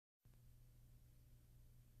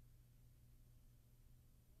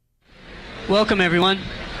Welcome, everyone.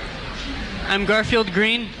 I'm Garfield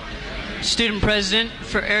Green, student president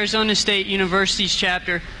for Arizona State University's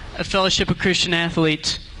chapter of Fellowship of Christian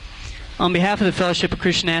Athletes. On behalf of the Fellowship of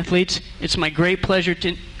Christian Athletes, it's my great pleasure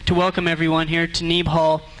to welcome everyone here to Neeb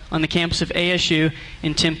Hall on the campus of ASU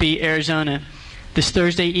in Tempe, Arizona, this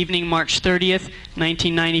Thursday evening, March 30th,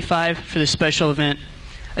 1995, for this special event.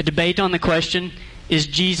 A debate on the question, is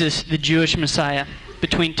Jesus the Jewish Messiah,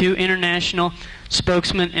 between two international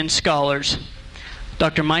spokesmen and scholars,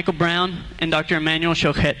 Dr. Michael Brown and Dr. Emmanuel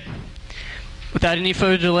Shochet. Without any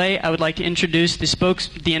further delay, I would like to introduce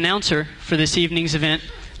the announcer for this evening's event,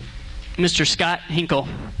 Mr. Scott Hinkle.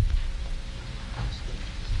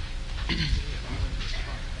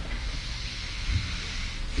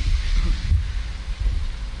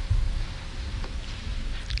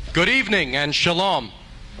 Good evening and shalom.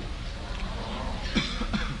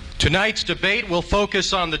 Tonight's debate will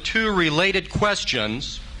focus on the two related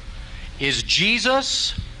questions: is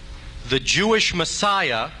Jesus the Jewish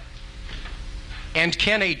Messiah, and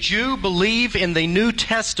can a Jew believe in the New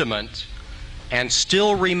Testament and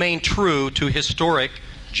still remain true to historic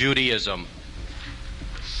Judaism?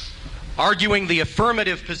 Arguing the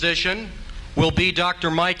affirmative position will be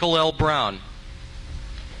Dr. Michael L. Brown.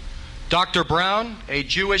 Dr. Brown, a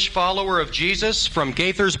Jewish follower of Jesus from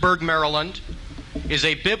Gaithersburg, Maryland, is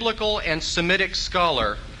a biblical and Semitic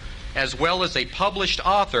scholar, as well as a published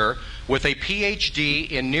author with a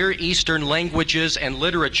PhD in Near Eastern languages and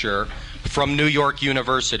literature from New York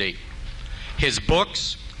University. His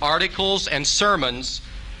books, articles, and sermons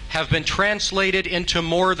have been translated into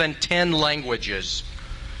more than 10 languages.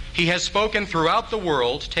 He has spoken throughout the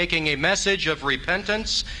world, taking a message of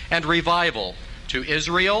repentance and revival to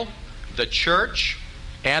Israel, the church,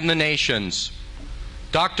 and the nations.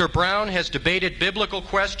 Dr. Brown has debated biblical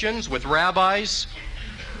questions with rabbis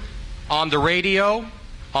on the radio,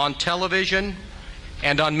 on television,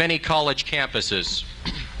 and on many college campuses.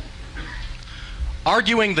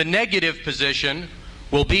 Arguing the negative position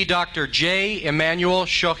will be Dr. J. Emmanuel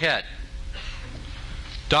Shochet.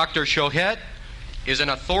 Dr. Shochet is an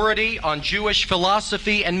authority on Jewish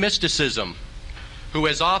philosophy and mysticism, who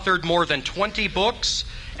has authored more than 20 books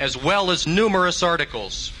as well as numerous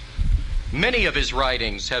articles. Many of his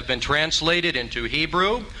writings have been translated into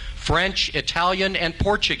Hebrew, French, Italian, and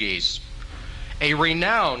Portuguese. A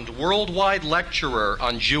renowned worldwide lecturer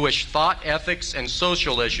on Jewish thought, ethics, and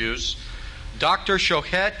social issues, Dr.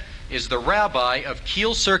 Shochet is the rabbi of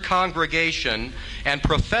Kielcer Congregation and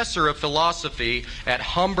professor of philosophy at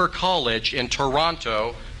Humber College in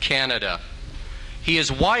Toronto, Canada. He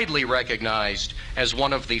is widely recognized as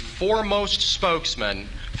one of the foremost spokesmen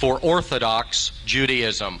for Orthodox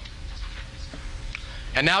Judaism.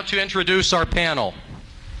 And now to introduce our panel.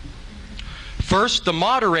 First, the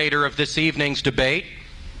moderator of this evening's debate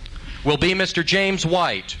will be Mr. James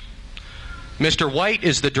White. Mr. White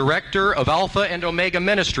is the director of Alpha and Omega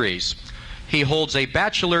Ministries. He holds a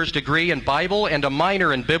bachelor's degree in Bible and a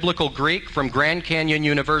minor in Biblical Greek from Grand Canyon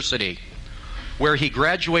University, where he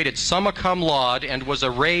graduated summa cum laude and was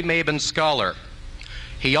a Ray Mabin Scholar.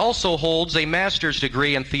 He also holds a master's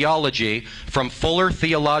degree in theology from Fuller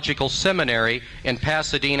Theological Seminary in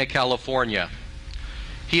Pasadena, California.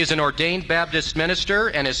 He is an ordained Baptist minister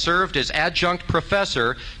and has served as adjunct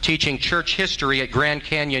professor teaching church history at Grand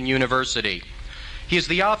Canyon University. He is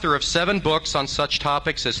the author of 7 books on such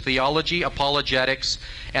topics as theology, apologetics,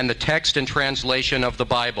 and the text and translation of the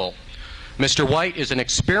Bible. Mr. White is an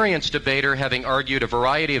experienced debater, having argued a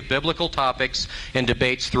variety of biblical topics in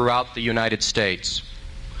debates throughout the United States.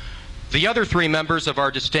 The other 3 members of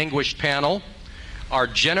our distinguished panel are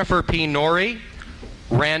Jennifer P. Norrie,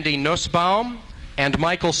 Randy Nussbaum, and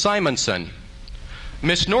Michael Simonson.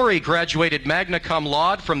 Ms. Norrie graduated magna cum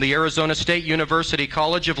laude from the Arizona State University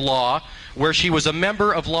College of Law, where she was a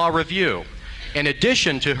member of Law Review. In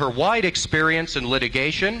addition to her wide experience in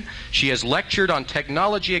litigation, she has lectured on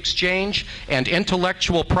technology exchange and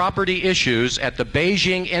intellectual property issues at the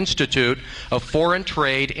Beijing Institute of Foreign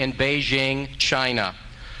Trade in Beijing, China,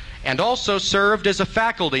 and also served as a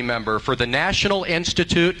faculty member for the National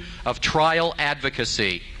Institute of Trial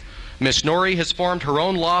Advocacy. Ms. Norrie has formed her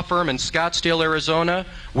own law firm in Scottsdale, Arizona,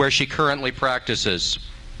 where she currently practices.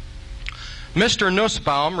 Mr.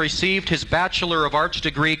 Nussbaum received his Bachelor of Arts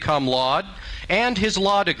degree cum laude and his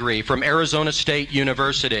law degree from Arizona State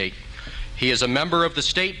University. He is a member of the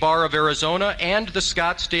State Bar of Arizona and the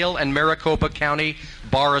Scottsdale and Maricopa County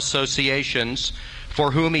Bar Associations,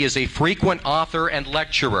 for whom he is a frequent author and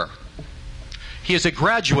lecturer. He is a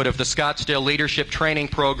graduate of the Scottsdale Leadership Training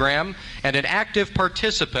Program and an active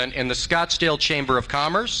participant in the Scottsdale Chamber of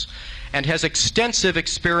Commerce, and has extensive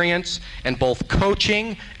experience in both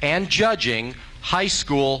coaching and judging high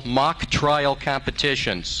school mock trial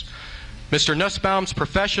competitions. Mr. Nussbaum's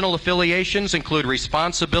professional affiliations include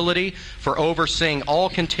responsibility for overseeing all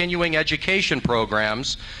continuing education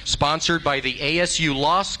programs sponsored by the ASU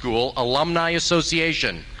Law School Alumni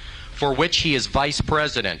Association, for which he is vice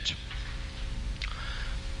president.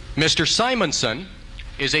 Mr. Simonson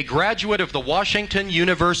is a graduate of the Washington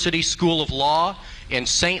University School of Law in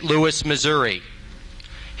St. Louis, Missouri.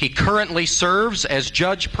 He currently serves as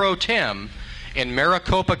Judge Pro Tem in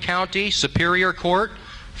Maricopa County Superior Court,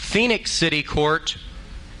 Phoenix City Court,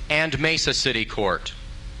 and Mesa City Court.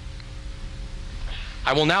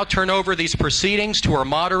 I will now turn over these proceedings to our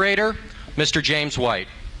moderator, Mr. James White.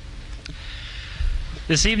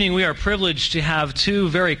 This evening we are privileged to have two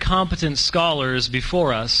very competent scholars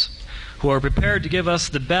before us who are prepared to give us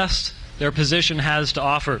the best their position has to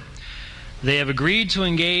offer. They have agreed to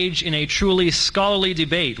engage in a truly scholarly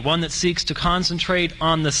debate, one that seeks to concentrate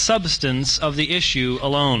on the substance of the issue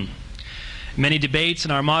alone. Many debates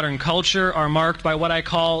in our modern culture are marked by what I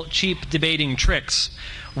call cheap debating tricks.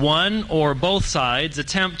 One or both sides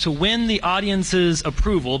attempt to win the audience's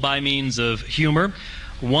approval by means of humor,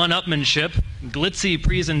 one-upmanship, glitzy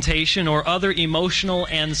presentation, or other emotional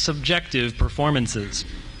and subjective performances.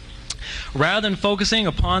 Rather than focusing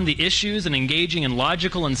upon the issues and engaging in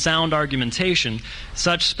logical and sound argumentation,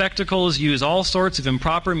 such spectacles use all sorts of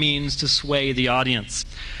improper means to sway the audience.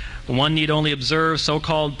 One need only observe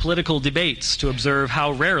so-called political debates to observe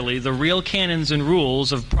how rarely the real canons and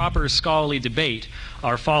rules of proper scholarly debate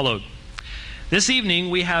are followed. This evening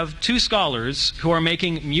we have two scholars who are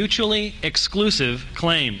making mutually exclusive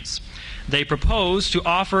claims. They propose to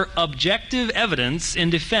offer objective evidence in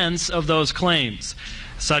defense of those claims.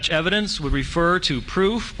 Such evidence would refer to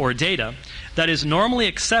proof or data that is normally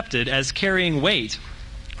accepted as carrying weight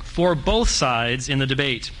for both sides in the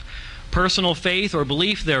debate. Personal faith or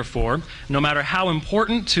belief, therefore, no matter how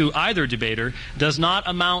important to either debater, does not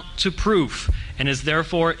amount to proof and is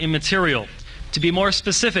therefore immaterial. To be more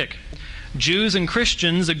specific, Jews and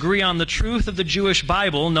Christians agree on the truth of the Jewish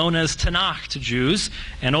Bible, known as Tanakh to Jews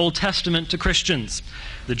and Old Testament to Christians.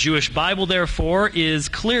 The Jewish Bible, therefore, is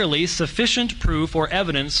clearly sufficient proof or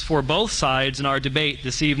evidence for both sides in our debate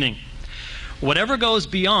this evening. Whatever goes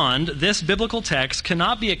beyond this biblical text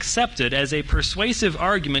cannot be accepted as a persuasive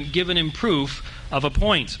argument given in proof of a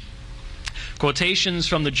point. Quotations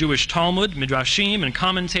from the Jewish Talmud, Midrashim, and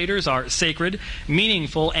commentators are sacred,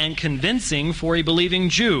 meaningful, and convincing for a believing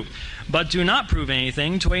Jew, but do not prove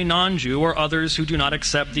anything to a non-Jew or others who do not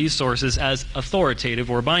accept these sources as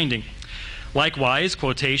authoritative or binding. Likewise,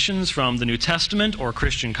 quotations from the New Testament or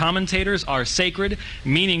Christian commentators are sacred,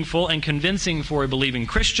 meaningful, and convincing for a believing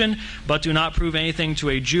Christian, but do not prove anything to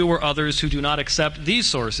a Jew or others who do not accept these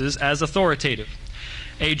sources as authoritative.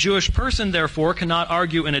 A Jewish person, therefore, cannot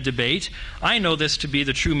argue in a debate, "I know this to be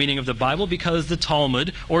the true meaning of the Bible because the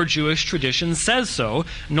Talmud or Jewish tradition says so,"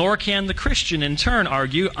 nor can the Christian in turn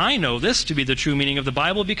argue, "I know this to be the true meaning of the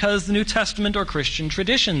Bible because the New Testament or Christian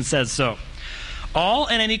tradition says so." All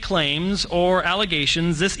and any claims or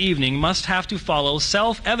allegations this evening must have to follow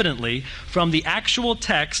self-evidently from the actual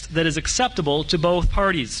text that is acceptable to both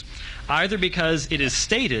parties, either because it is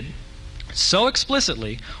stated so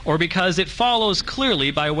explicitly or because it follows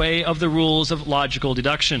clearly by way of the rules of logical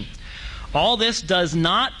deduction. All this does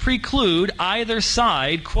not preclude either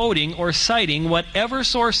side quoting or citing whatever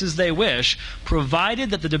sources they wish,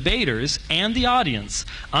 provided that the debaters and the audience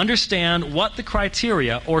understand what the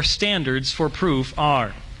criteria or standards for proof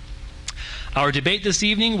are. Our debate this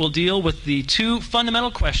evening will deal with the two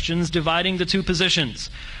fundamental questions dividing the two positions.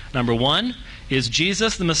 Number one, is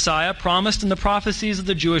Jesus the Messiah promised in the prophecies of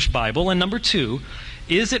the Jewish Bible? And number two,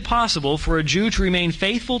 is it possible for a Jew to remain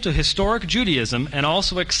faithful to historic Judaism and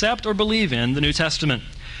also accept or believe in the New Testament?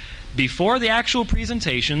 Before the actual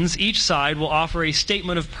presentations, each side will offer a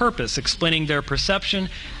statement of purpose explaining their perception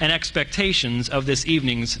and expectations of this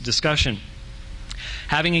evening's discussion.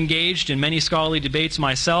 Having engaged in many scholarly debates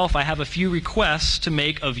myself, I have a few requests to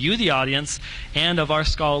make of you, the audience, and of our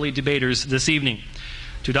scholarly debaters this evening.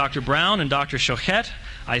 To Dr. Brown and Dr. Shochet,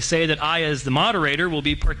 I say that I, as the moderator, will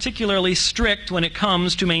be particularly strict when it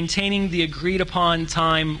comes to maintaining the agreed-upon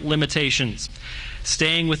time limitations.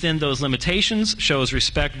 Staying within those limitations shows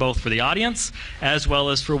respect both for the audience as well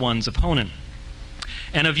as for one's opponent.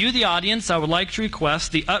 And of you, the audience, I would like to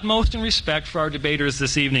request the utmost in respect for our debaters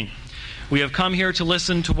this evening. We have come here to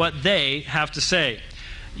listen to what they have to say.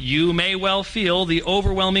 You may well feel the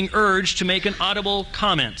overwhelming urge to make an audible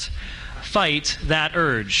comment. fight that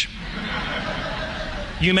urge.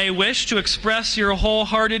 You may wish to express your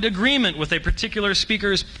wholehearted agreement with a particular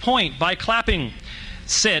speaker's point by clapping.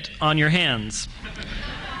 Sit on your hands.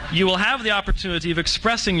 You will have the opportunity of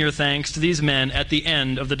expressing your thanks to these men at the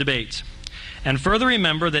end of the debate. And further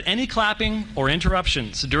remember that any clapping or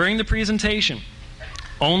interruptions during the presentation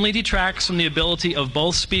only detracts from the ability of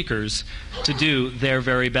both speakers to do their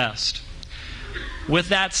very best. With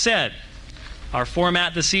that said, our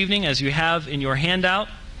format this evening, as you have in your handout,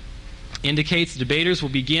 indicates the debaters will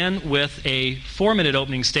begin with a 4-minute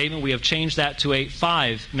opening statement. We have changed that to a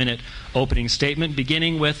 5-minute opening statement,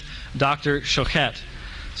 beginning with Dr. Shochet.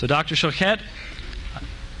 So, Dr. Shochet,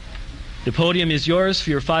 the podium is yours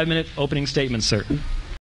for your 5-minute opening statement, sir.